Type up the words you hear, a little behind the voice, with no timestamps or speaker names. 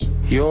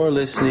You're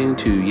listening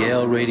to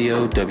Yale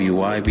Radio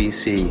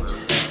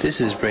WYBC.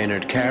 This is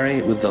Brainerd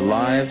Carey with the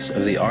lives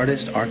of the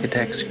artists,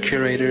 architects,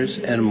 curators,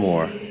 and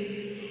more.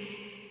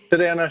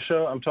 Today on our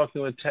show, I'm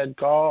talking with Ted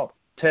Gahl.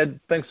 Ted,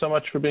 thanks so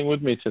much for being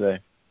with me today.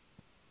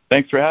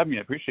 Thanks for having me.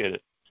 I appreciate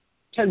it.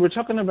 Ted, we're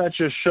talking about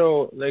your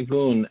show,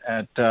 Lagoon,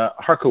 at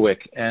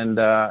Harkawik, and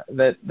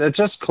that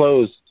just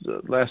closed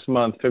last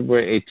month,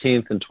 February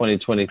 18th in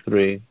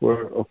 2023.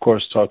 We're, of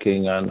course,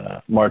 talking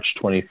on March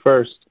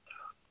 21st.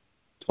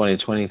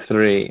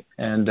 2023,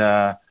 and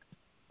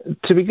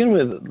to begin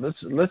with,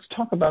 let's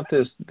talk about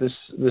this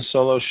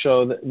solo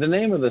show. The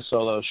name of the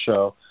solo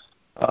show,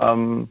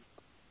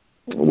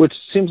 which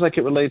seems like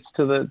it relates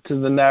to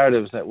the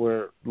narratives that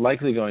we're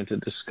likely going to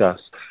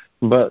discuss.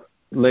 But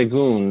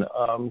Lagoon,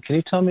 can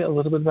you tell me a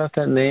little bit about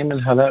that name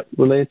and how that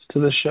relates to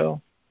the show?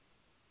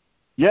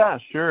 Yeah,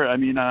 sure. I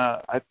mean,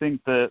 I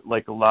think that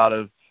like a lot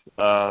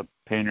of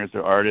painters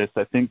or artists,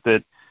 I think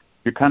that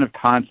you're kind of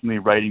constantly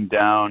writing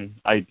down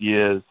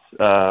ideas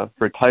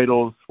for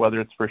titles, whether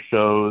it's for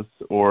shows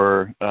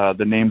or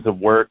the names of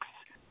works.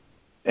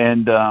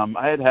 And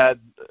I had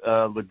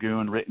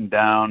Lagoon written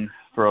down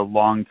for a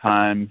long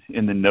time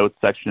in the notes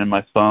section in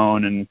my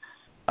phone, and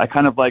I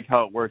kind of like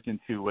how it worked in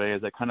two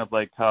ways. I kind of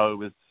liked how it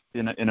was,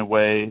 in a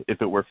way,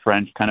 if it were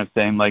French, kind of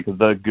saying like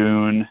the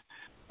goon,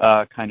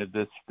 kind of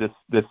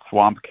this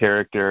swamp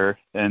character,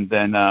 and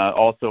then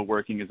also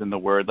working as in the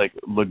word like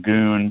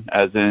lagoon,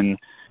 as in,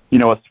 you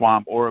know, a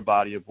swamp or a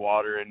body of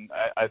water. And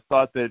I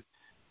thought that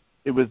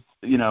it was,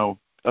 you know,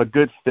 a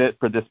good fit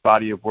for this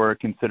body of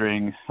work,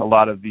 considering a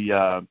lot of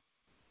the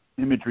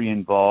imagery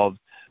involved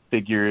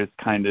figures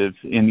kind of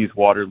in these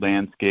water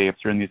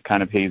landscapes or in these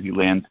kind of hazy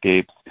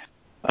landscapes.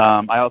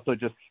 I also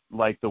just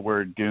like the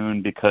word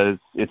goon because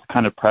it's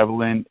kind of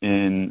prevalent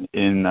in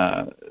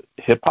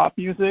hip-hop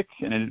music,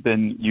 and it had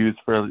been used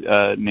for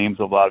names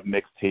of a lot of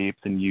mixtapes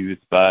and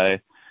used by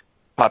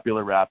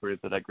popular rappers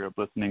that I grew up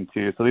listening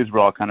to. So these were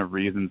all kind of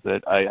reasons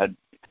that I had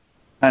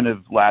kind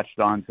of latched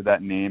on to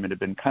that name and had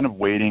been kind of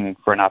waiting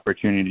for an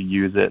opportunity to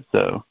use it.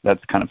 So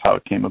that's kind of how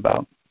it came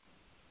about.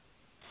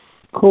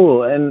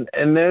 Cool. And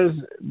there's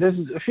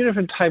a few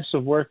different types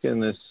of work in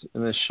this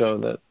show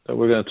that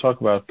we're going to talk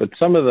about, but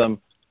some of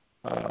them,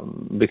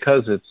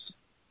 because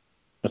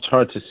it's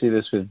hard to see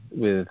this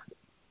with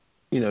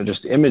you know,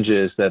 just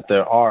images that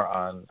there are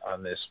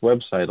on this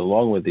website,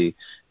 along with the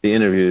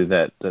interview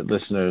that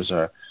listeners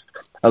are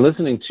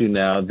listening to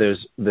now.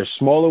 There's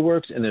smaller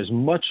works and there's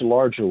much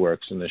larger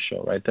works in the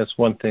show, right? That's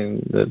one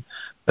thing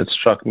that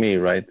struck me,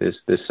 right? This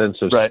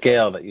sense of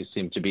scale that you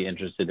seem to be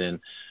interested in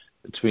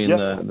between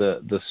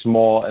the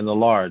small and the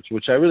large,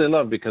 which I really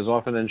love, because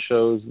often in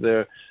shows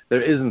there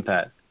isn't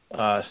that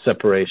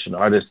separation.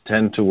 Artists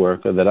tend to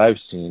work, or that I've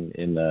seen,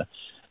 in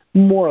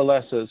more or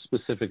less a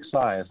specific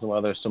size. And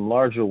while there's some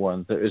larger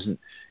ones, there isn't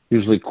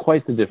usually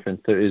quite the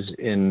difference there is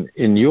in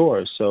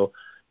yours. So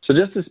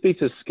just to speak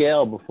to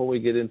scale before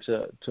we get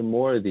into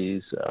more of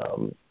these,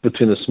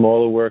 between the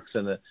smaller works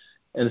and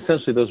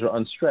essentially those are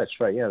unstretched,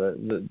 right? Yeah,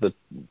 the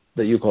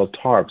that you call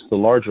tarps, the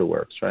larger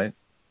works, right?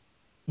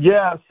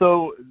 Yeah.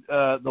 So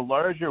the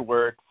larger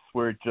works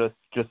were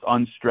just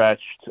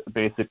unstretched,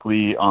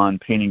 basically on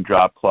painting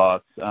drop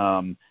cloths.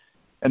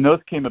 And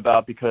those came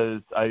about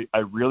because I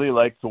really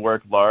like to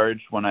work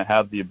large when I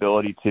have the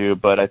ability to,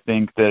 but I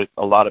think that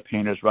a lot of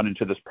painters run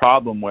into this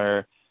problem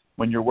where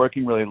when you're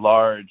working really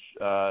large,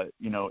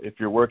 you know, if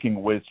you're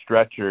working with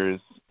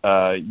stretchers,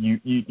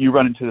 you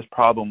run into this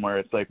problem where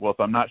it's like, well, if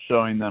I'm not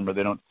showing them or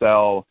they don't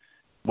sell,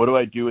 what do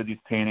I do with these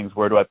paintings?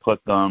 Where do I put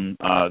them?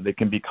 They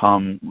can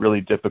become really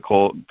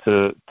difficult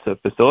to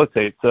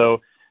facilitate.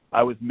 So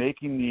I was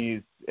making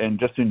these and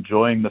just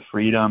enjoying the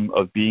freedom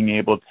of being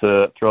able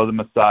to throw them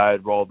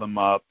aside, roll them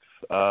up.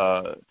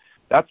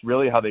 That's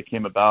really how they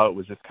came about,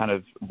 was just kind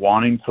of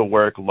wanting to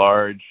work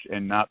large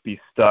and not be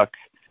stuck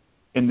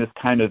in this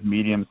kind of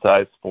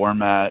medium-sized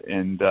format.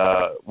 And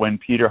when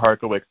Peter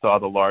Harkawik saw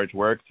the large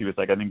works, he was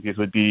like, I think these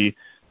would be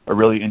a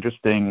really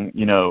interesting,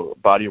 you know,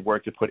 body of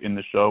work to put in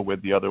the show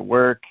with the other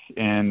work.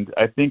 And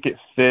I think it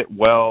fit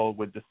well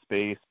with the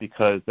space,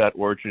 because that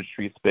Orchard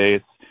Street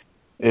space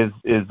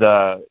it's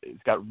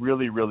got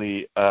really,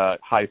 really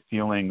high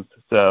ceilings.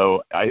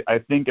 So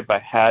I think if I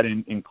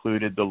hadn't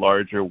included the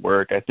larger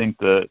work, I think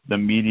the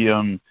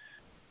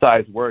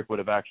medium-sized work would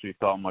have actually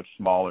felt much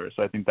smaller.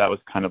 So I think that was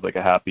kind of like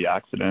a happy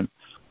accident.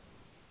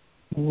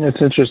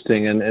 That's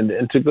interesting.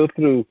 And to go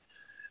through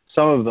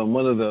some of them,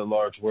 one of the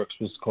large works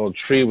was called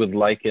Tree With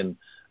Lichen.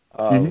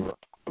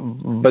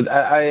 But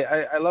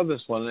I love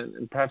this one,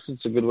 and perhaps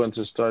it's a good one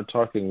to start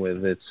talking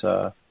with.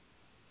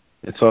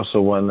 It's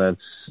also one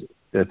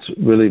that's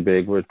really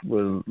big.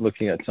 We're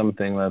looking at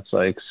something that's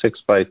like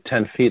 6 by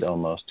 10 feet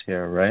almost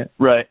here, right?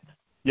 Right.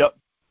 Yep.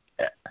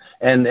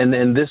 And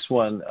this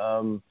one,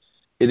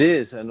 it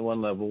is on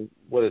one level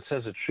what it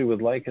says, a tree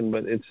with lichen,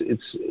 but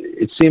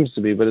it seems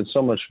to be, but it's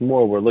so much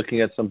more. We're looking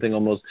at something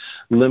almost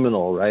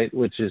liminal, right?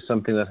 Which is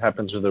something that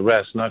happens with the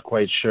rest. Not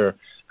quite sure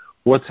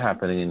what's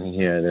happening in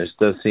here. There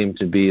does seem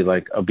to be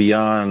like a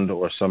beyond,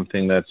 or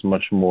something that's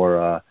much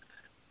more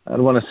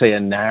don't want to say a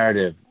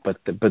narrative, but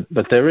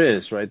there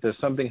is, right? There's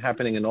something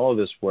happening in all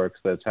this work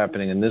that's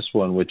happening in this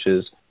one, which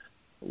is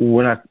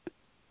we're not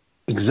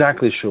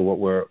exactly sure what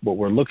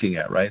we're looking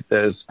at, right?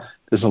 There's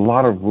a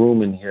lot of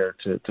room in here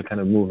to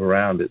kind of move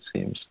around, it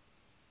seems.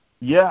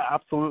 Yeah,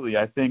 absolutely.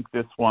 I think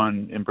this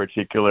one in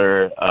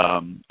particular,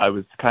 I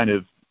was kind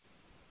of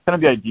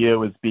the idea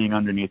was being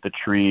underneath a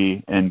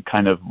tree and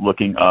kind of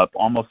looking up,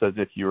 almost as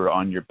if you were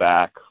on your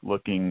back,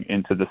 looking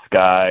into the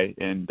sky,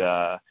 and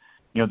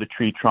the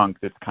tree trunk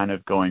that's kind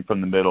of going from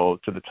the middle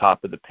to the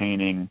top of the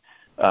painting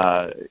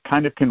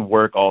kind of can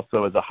work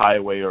also as a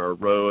highway or a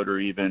road, or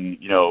even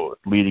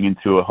leading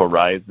into a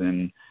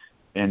horizon.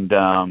 And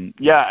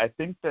I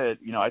think that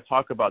I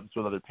talk about this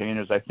with other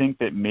painters. I think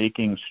that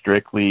making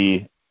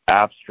strictly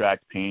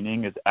abstract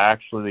painting is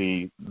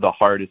actually the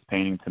hardest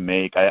painting to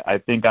make.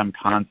 I think I'm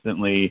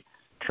constantly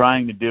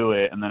trying to do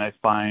it, and then I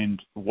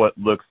find what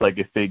looks like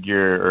a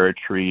figure or a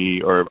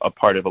tree or a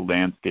part of a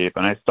landscape,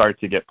 and I start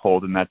to get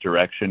pulled in that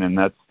direction, and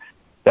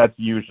that's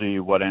usually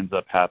what ends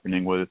up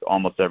happening with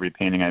almost every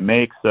painting I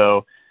make.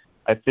 So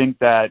I think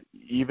that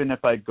even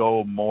if I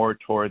go more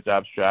towards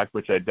abstract,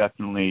 which I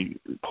definitely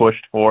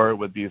pushed for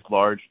with these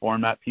large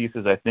format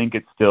pieces, I think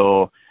it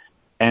still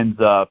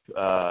ends up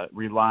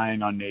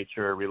relying on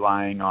nature,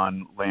 relying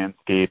on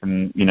landscape,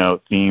 and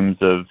themes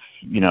of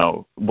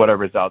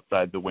whatever's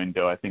outside the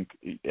window. I think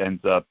it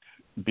ends up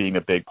being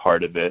a big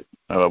part of it,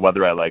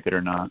 whether I like it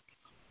or not.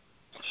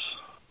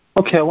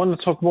 Okay, I want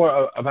to talk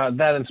more about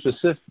that, and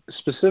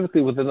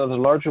specifically with another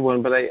larger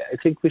one. But I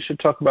think we should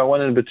talk about one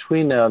in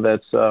between now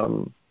that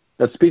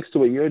speaks to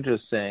what you're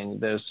just saying.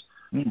 There's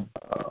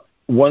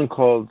one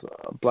called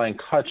Blank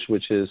Hutch,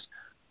 which is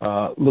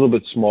a little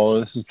bit smaller.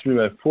 This is 3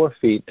 by 4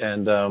 feet,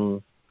 and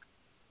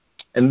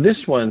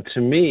this one to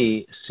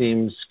me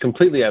seems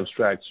completely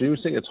abstract. So you were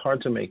saying it's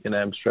hard to make an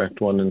abstract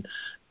one, and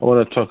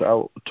I'll talk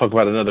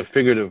about another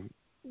figurative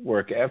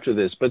work after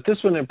this. But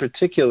this one in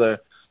particular,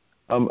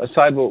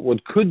 aside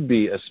what could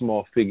be a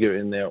small figure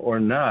in there or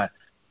not,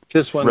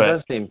 this one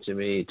does seem to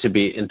me to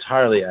be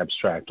entirely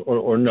abstract.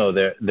 Or no,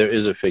 there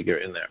is a figure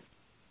in there.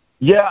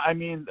 Yeah, I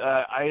mean,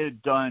 I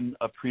had done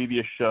a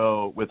previous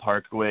show with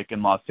Harkawik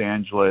in Los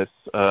Angeles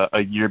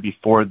a year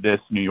before this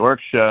New York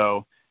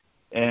show,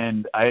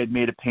 and I had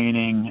made a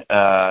painting,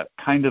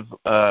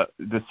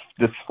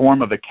 this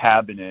form of a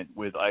cabinet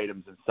with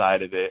items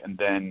inside of it, and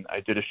then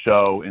I did a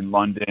show in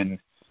London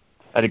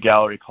at a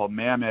gallery called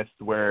MAMOTH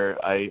where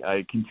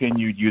I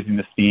continued using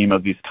the theme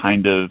of these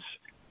kind of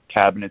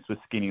cabinets with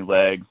skinny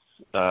legs,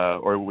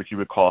 or what you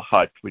would call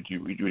hutch, which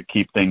you would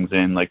keep things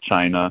in, like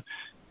china.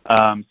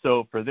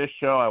 So for this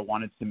show, I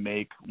wanted to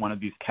make one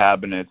of these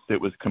cabinets that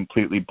was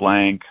completely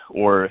blank,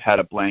 or had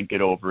a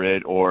blanket over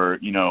it, or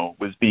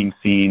was being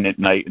seen at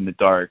night in the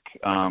dark.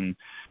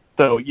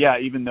 So yeah,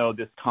 even though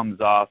this comes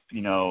off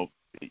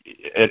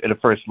at a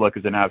first look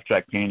as an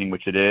abstract painting,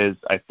 which it is,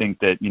 I think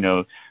that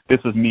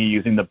this was me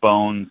using the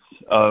bones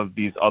of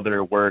these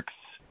other works,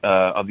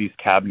 of these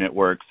cabinet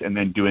works, and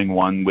then doing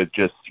one with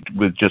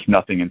just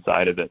nothing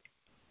inside of it.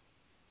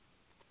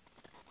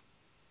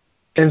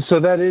 And so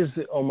that is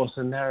almost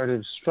a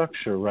narrative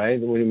structure, right?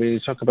 When you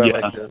talk about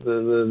like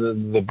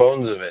the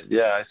bones of it.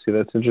 Yeah, I see.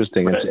 That's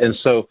interesting. Right. And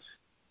so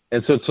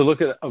to look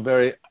at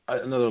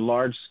another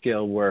large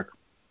scale work,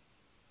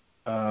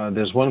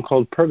 there's one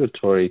called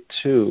Purgatory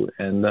too,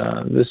 and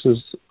this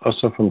is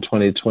also from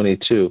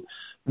 2022.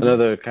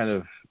 Another kind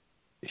of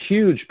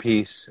huge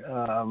piece.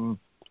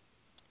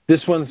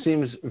 This one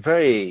seems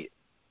it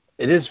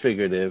is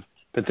figurative,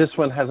 but this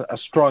one has a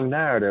strong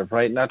narrative,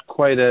 right? Not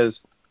quite as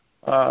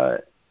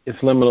if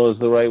liminal is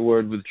the right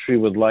word, with Tree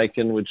with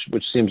Lichen, which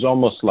seems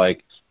almost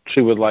like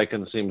Tree with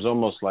Lichen seems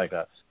almost like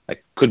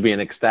could be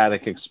an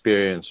ecstatic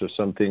experience or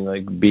something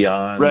like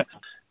beyond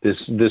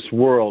this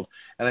world.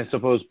 And I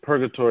suppose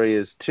Purgatory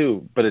is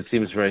too, but it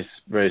seems very,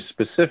 very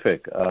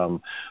specific.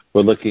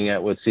 We're looking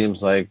at what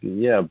seems like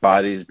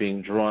bodies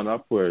being drawn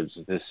upwards.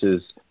 This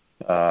is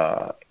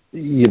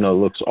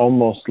looks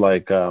almost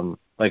like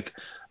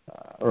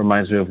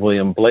reminds me of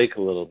William Blake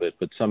a little bit,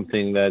 but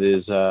something that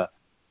is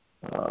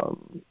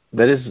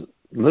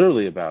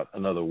literally about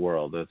another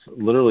world. That's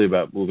literally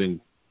about moving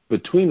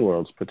between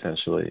worlds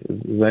potentially.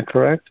 Is that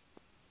correct?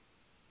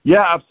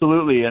 Yeah,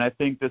 absolutely. And I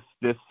think this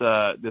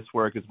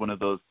work is one of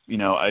those.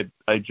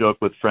 I joke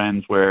with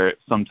friends where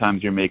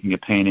sometimes you're making a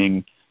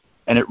painting,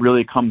 and it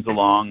really comes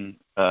along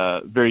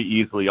very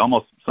easily,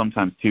 almost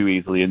sometimes too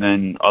easily, and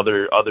then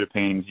other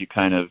paintings you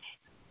kind of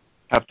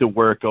have to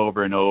work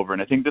over and over.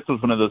 And I think this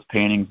was one of those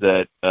paintings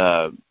that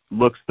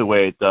looks the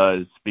way it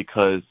does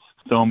because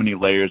so many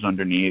layers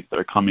underneath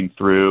are coming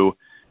through,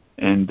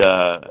 and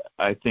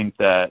I think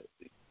that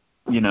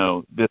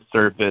this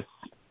surface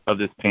of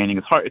this painting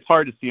is hard. It's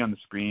hard to see on the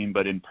screen,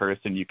 but in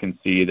person you can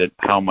see that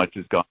how much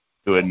has gone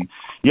into it. And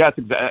it's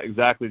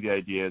exactly the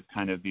idea. Is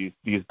kind of these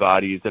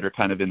bodies that are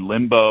kind of in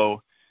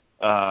limbo,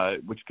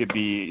 which could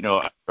be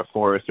a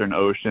forest or an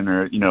ocean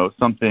or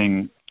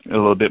something a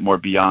little bit more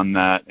beyond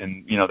that.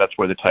 And that's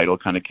where the title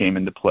kind of came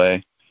into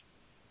play.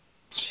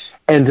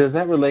 And does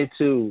that relate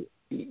to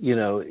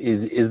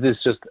is this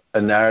just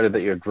a narrative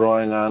that you're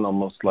drawing on,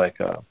 almost like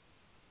a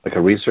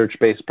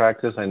research-based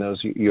practice? I know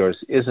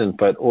yours isn't,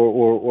 but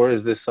or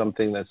is this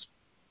something that's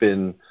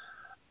been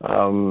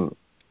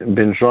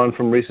drawn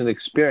from recent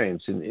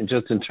experience?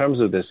 Just in terms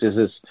of this, is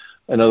this,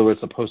 in other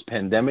words, a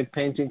post-pandemic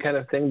painting kind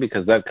of thing?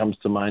 Because that comes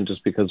to mind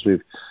just because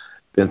we've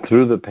been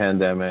through the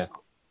pandemic.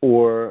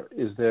 Or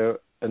is there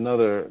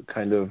another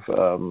kind of,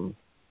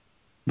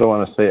 don't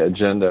want to say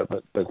agenda,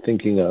 but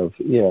thinking of,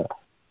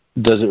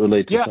 does it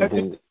relate to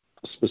something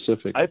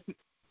specific?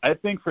 I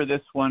think for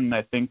this one,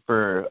 I think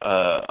for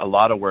a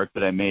lot of work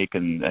that I make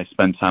and I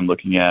spend time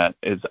looking at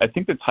is, I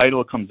think the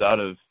title comes out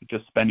of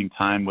just spending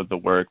time with the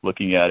work,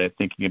 looking at it,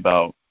 thinking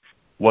about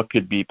what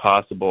could be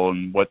possible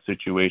and what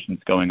situations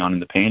going on in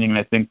the painting. And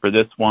I think for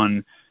this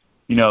one,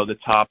 the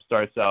top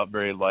starts out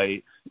very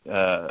light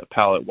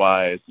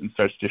palette-wise and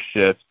starts to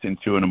shift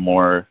into a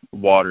more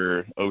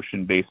water,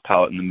 ocean-based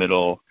palette in the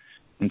middle,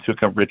 into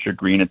a richer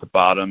green at the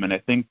bottom. And I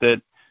think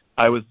that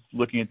I was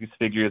looking at these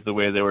figures the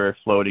way they were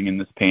floating in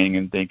this painting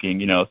and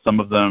thinking, some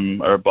of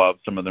them are above,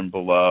 some of them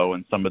below,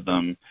 and some of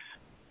them,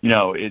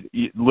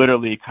 it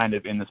literally kind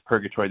of in this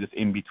purgatory, this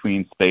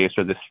in-between space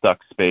or this stuck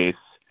space.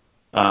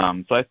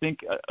 So I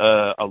think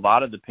a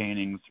lot of the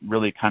paintings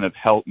really kind of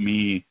help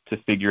me to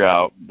figure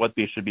out what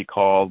they should be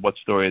called, what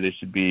story they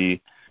should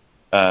be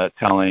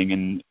telling.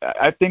 And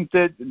I think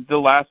that the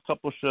last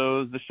couple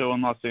shows, the show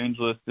in Los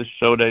Angeles, the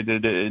show that I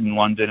did in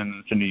London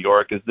and in New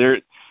York,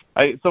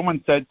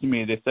 someone said to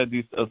me, they said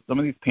some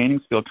of these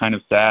paintings feel kind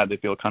of sad. They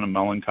feel kind of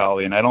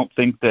melancholy. And I don't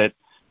think that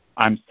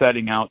I'm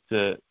setting out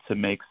to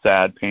make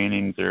sad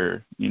paintings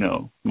or,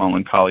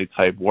 melancholy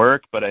type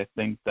work, but I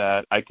think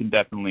that I can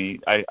definitely,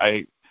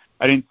 I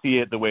didn't see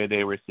it the way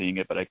they were seeing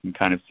it, but I can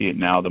kind of see it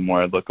now the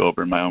more I look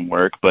over my own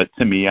work. But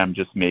to me, I'm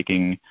just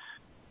making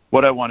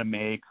what I want to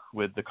make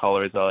with the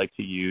colors I like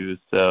to use.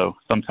 So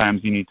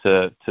sometimes you need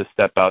to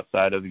step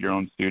outside of your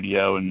own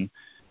studio and,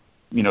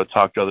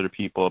 talk to other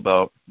people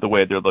about the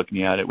way they're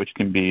looking at it, which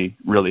can be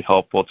really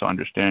helpful to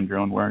understand your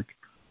own work.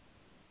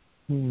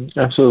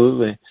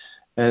 Absolutely.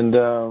 And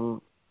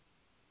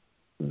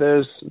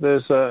there's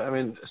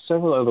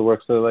several other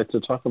works that I'd like to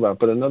talk about,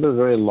 but another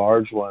very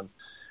large one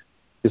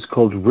is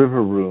called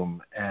River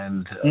Room,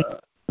 and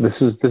this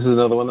is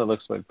another one that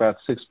looks like about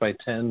 6 by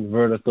 10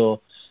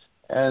 vertical,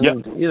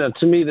 and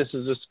to me this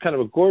is just kind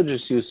of a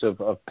gorgeous use of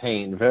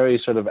paint, very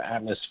sort of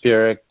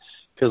atmospheric.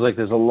 Feels like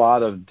there's a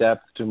lot of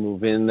depth to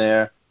move in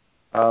there.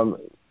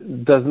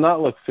 Does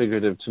not look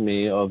figurative to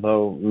me,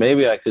 although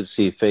maybe I could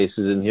see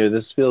faces in here.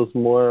 This feels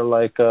more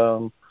like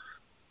a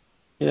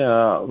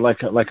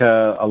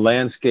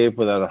landscape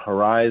without a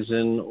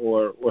horizon,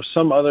 or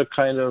some other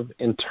kind of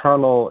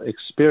internal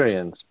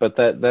experience. But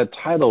that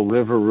title,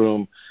 River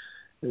Room,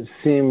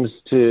 seems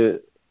to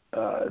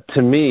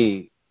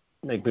me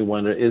make me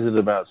wonder: is it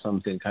about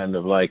something kind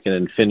of like an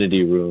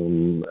infinity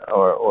room,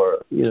 or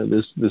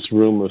this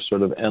room of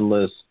sort of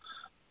endless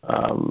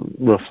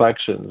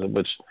reflections,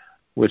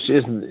 which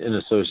isn't an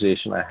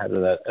association I had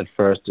with that at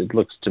first. It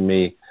looks to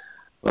me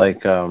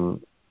like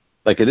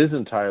it is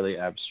entirely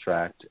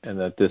abstract, and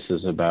that this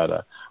is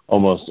about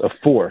almost a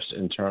force,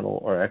 internal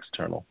or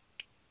external.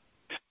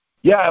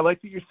 Yeah, I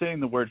like that you're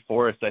saying the word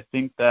force. I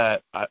think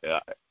that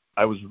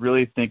I was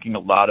really thinking a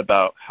lot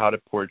about how to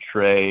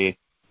portray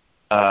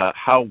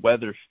how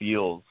weather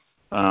feels,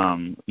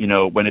 when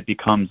it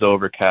becomes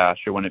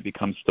overcast or when it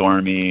becomes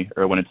stormy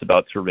or when it's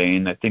about to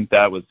rain. I think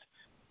that was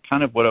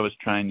kind of what I was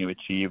trying to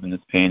achieve in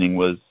this painting,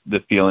 was the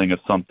feeling of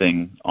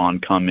something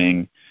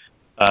oncoming.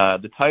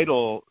 The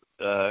title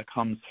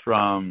comes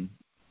from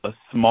a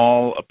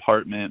small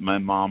apartment my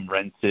mom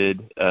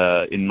rented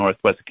in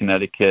Northwest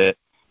Connecticut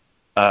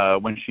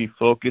when she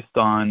focused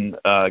on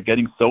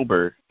getting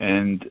sober,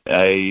 and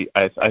I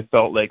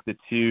felt like the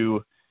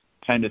two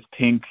kind of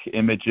pink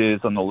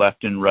images on the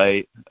left and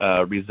right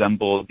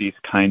resemble these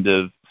kind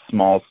of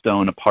small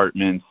stone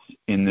apartments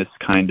in this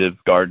kind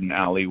of garden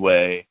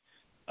alleyway.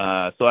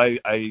 So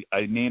I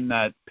named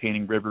that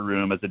painting River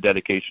Room as a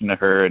dedication to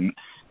her. And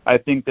I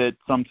think that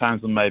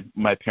sometimes with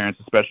my parents,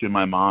 especially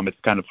my mom, it's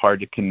kind of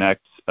hard to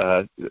connect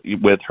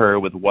with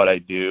her with what I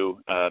do,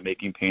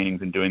 making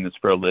paintings and doing this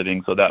for a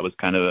living. So that was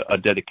kind of a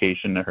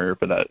dedication to her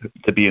for that,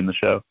 to be in the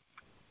show.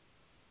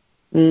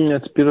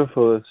 It's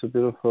beautiful. It's a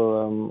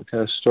beautiful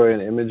kind of story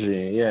and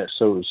imagery. Yeah.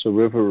 So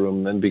River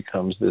Room then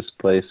becomes this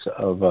place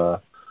of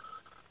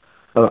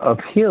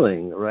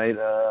healing, right?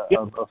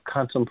 Of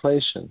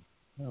contemplation.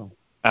 Oh.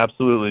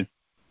 Absolutely.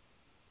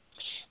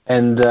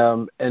 And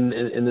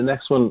in the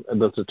next one I'd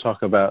love to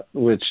talk about,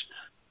 which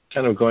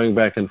kind of going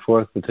back and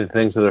forth between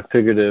things that are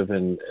figurative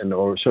and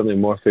or certainly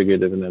more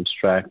figurative and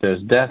abstract.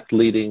 There's Death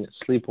Leading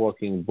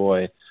Sleepwalking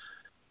Boy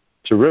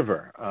to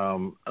River,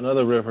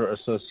 another river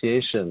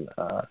association.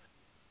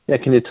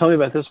 Can you tell me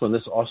about this one?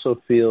 This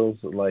also feels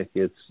like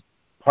it's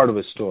part of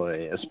a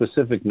story, a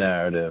specific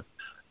narrative.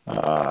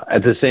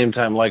 At the same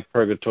time, like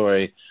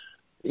Purgatory,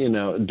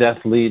 Death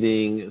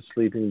Leading,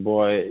 Sleeping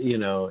Boy,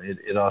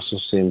 it also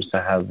seems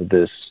to have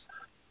this,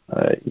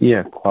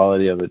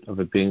 quality of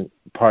it being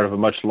part of a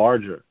much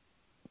larger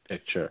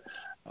picture.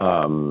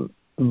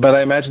 But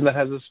I imagine that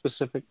has a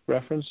specific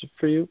reference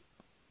for you?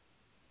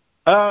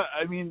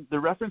 I mean, the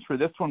reference for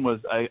this one was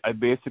I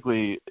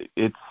basically,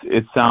 it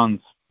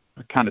sounds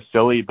kind of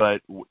silly,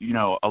 but, you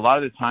know, a lot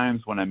of the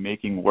times when I'm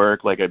making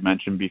work, like I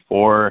mentioned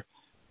before,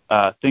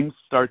 things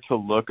start to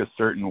look a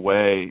certain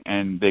way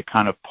and they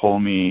kind of pull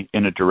me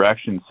in a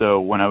direction. So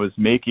when I was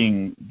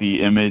making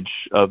the image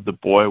of the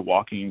boy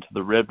walking into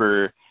the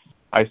river,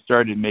 I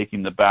started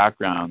making the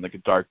background, like a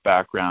dark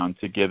background,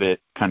 to give it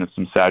kind of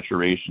some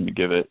saturation, to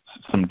give it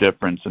some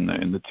difference in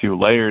the two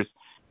layers.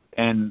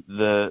 And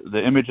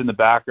the image in the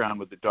background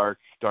with the dark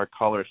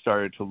color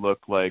started to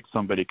look like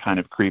somebody kind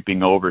of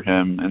creeping over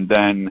him. And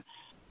then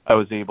I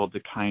was able to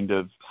kind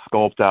of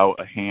sculpt out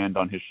a hand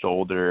on his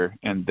shoulder.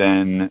 And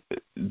then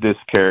this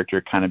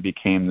character kind of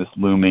became this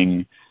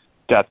looming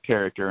death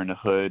character in a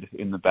hood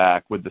in the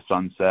back with the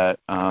sunset.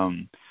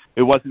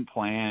 It wasn't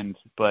planned,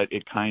 but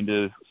it kind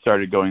of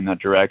started going that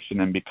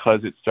direction. And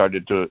because it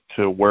started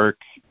to work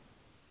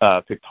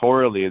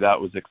pictorially, that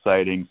was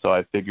exciting. So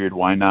I figured,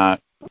 why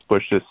not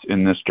push this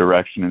in this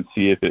direction and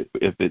see if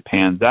it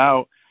pans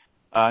out.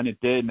 And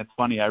it did. And it's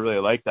funny, I really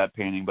like that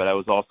painting, but I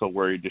was also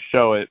worried to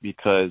show it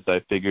because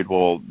I figured,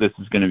 well, this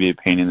is going to be a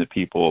painting that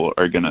people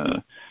are going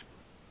to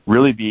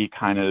really be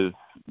kind of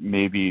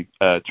maybe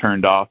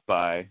turned off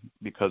by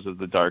because of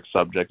the dark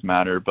subject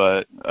matter.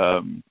 But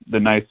the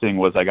nice thing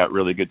was I got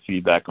really good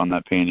feedback on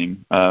that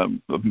painting,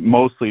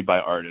 mostly by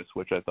artists,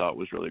 which I thought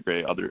was really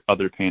great.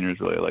 Other painters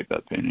really like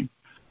that painting.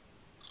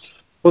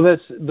 Well,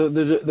 that's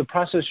the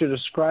process you're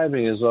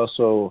describing is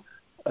also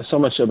so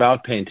much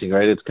about painting,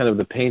 right? It's kind of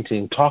the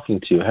painting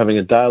talking to you, having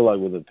a dialogue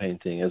with the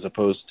painting, as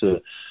opposed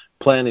to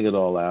planning it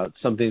all out.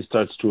 Something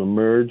starts to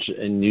emerge,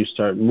 and you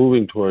start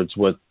moving towards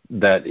what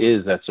that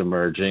is that's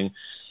emerging.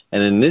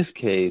 And in this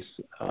case,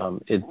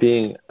 it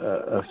being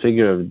a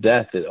figure of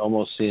death, it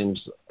almost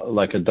seems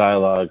like a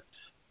dialogue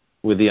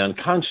with the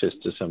unconscious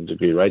to some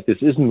degree, right?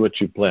 This isn't what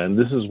you planned.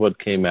 This is what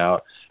came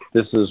out.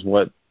 This is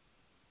what,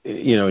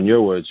 you know, in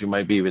your words, you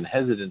might be even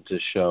hesitant to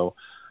show.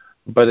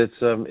 But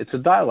it's a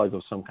dialogue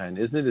of some kind,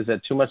 isn't it? Is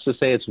that too much to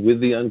say? It's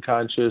with the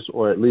unconscious,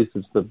 or at least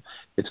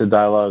it's a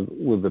dialogue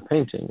with the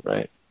painting,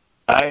 right?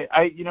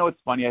 I you know, it's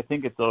funny. I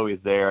think it's always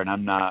there, and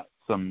I'm not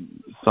some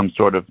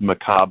sort of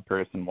macabre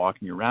person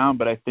walking around,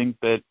 but I think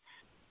that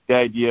the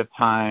idea of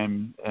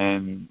time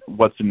and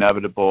what's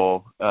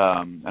inevitable,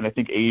 and I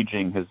think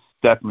aging has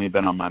definitely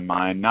been on my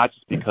mind, not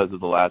just because of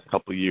the last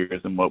couple of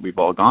years and what we've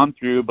all gone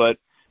through, but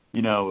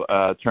you know,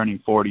 turning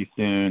 40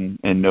 soon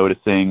and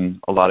noticing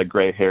a lot of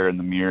gray hair in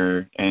the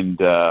mirror and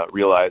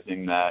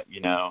realizing that, you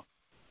know,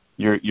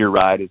 your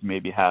ride is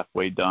maybe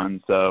halfway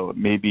done. So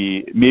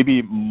maybe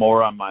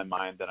more on my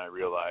mind than I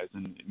realize,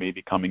 and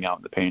maybe coming out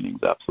in the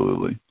paintings,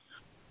 absolutely.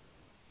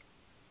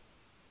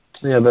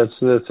 Yeah, that's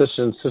such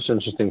an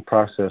interesting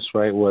process,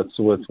 right? What's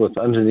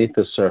underneath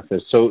the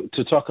surface. So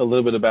to talk a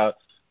little bit about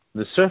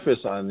the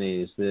surface on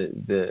these,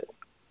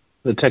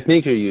 the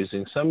technique you're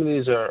using, some of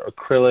these are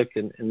acrylic,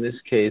 in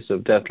this case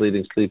of Death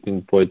Leading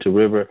Sleeping Boy to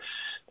River.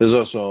 There's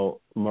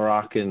also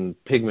Moroccan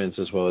pigments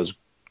as well as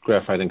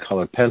graphite and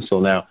colored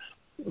pencil. Now,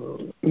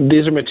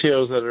 these are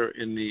materials that are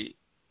in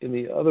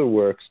the other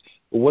works.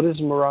 What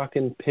is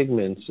Moroccan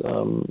pigments?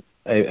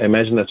 I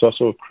imagine that's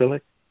also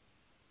acrylic?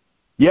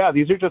 Yeah,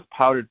 these are just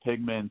powdered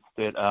pigments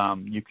that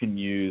you can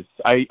use.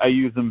 I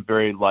use them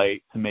very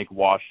light to make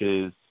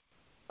washes,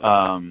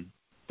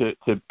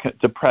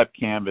 to prep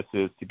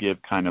canvases to give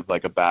kind of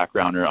like a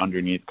background or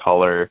underneath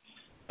color.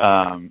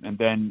 And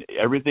then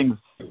everything's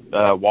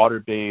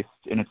water-based,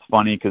 and it's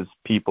funny because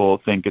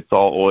people think it's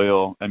all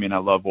oil. I mean, I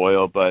love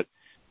oil, but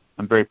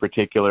I'm very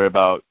particular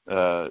about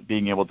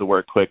being able to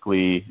work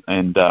quickly,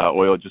 and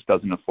oil just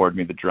doesn't afford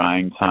me the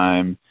drying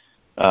time.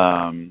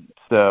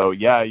 So,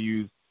 yeah, I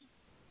use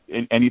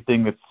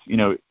anything that's, you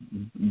know,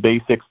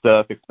 basic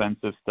stuff,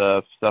 expensive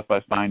stuff I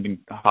find in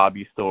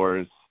hobby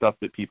stores, stuff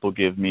that people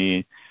give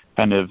me,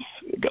 kind of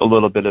a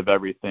little bit of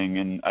everything.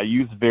 And I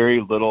use very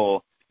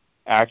little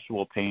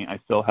actual paint. I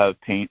still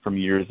have paint from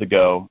years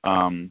ago.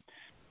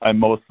 I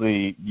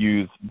mostly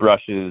use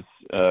brushes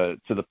to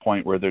the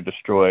point where they're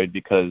destroyed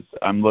because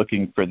I'm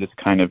looking for this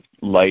kind of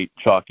light,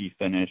 chalky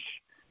finish,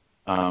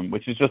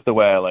 which is just the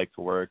way I like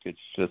to work. It's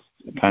just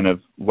kind of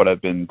what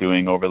I've been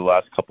doing over the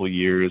last couple of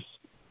years.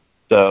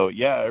 So,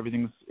 yeah,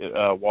 everything's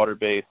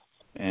water-based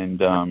and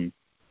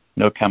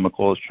no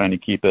chemicals, trying to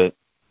keep it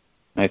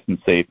nice and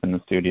safe in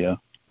the studio.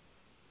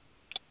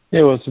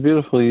 Yeah, well, it's a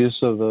beautiful use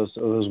of those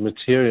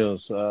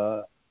materials.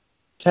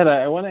 Ted,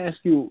 I want to ask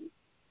you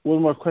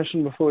one more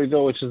question before we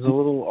go, which is a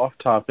little off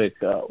topic.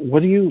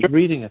 What are you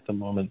reading at the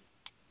moment?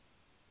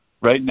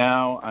 Right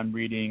now, I'm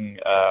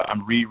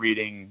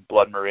rereading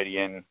Blood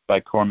Meridian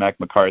by Cormac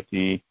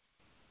McCarthy.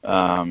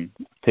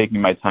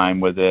 Taking my time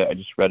with it. I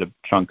just read a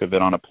chunk of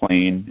it on a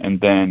plane, and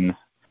then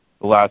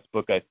the last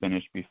book I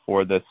finished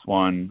before this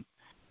one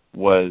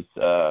was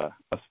a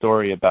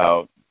story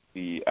about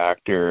the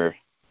actor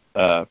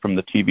from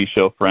the TV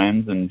show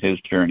Friends and his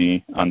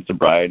journey on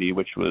sobriety,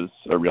 which was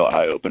a real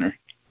eye-opener.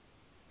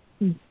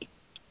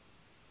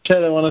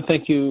 Ted, I want to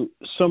thank you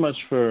so much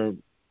for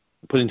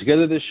putting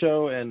together this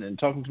show and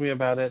talking to me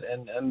about it.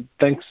 And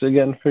thanks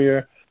again for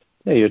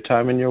your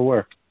time and your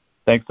work.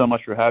 Thanks so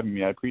much for having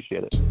me. I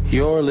appreciate it.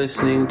 You're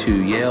listening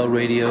to Yale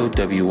Radio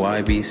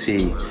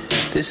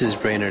WYBC. This is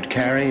Brainerd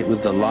Carey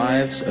with the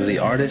lives of the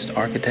artists,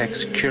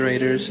 architects,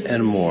 curators,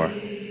 and more.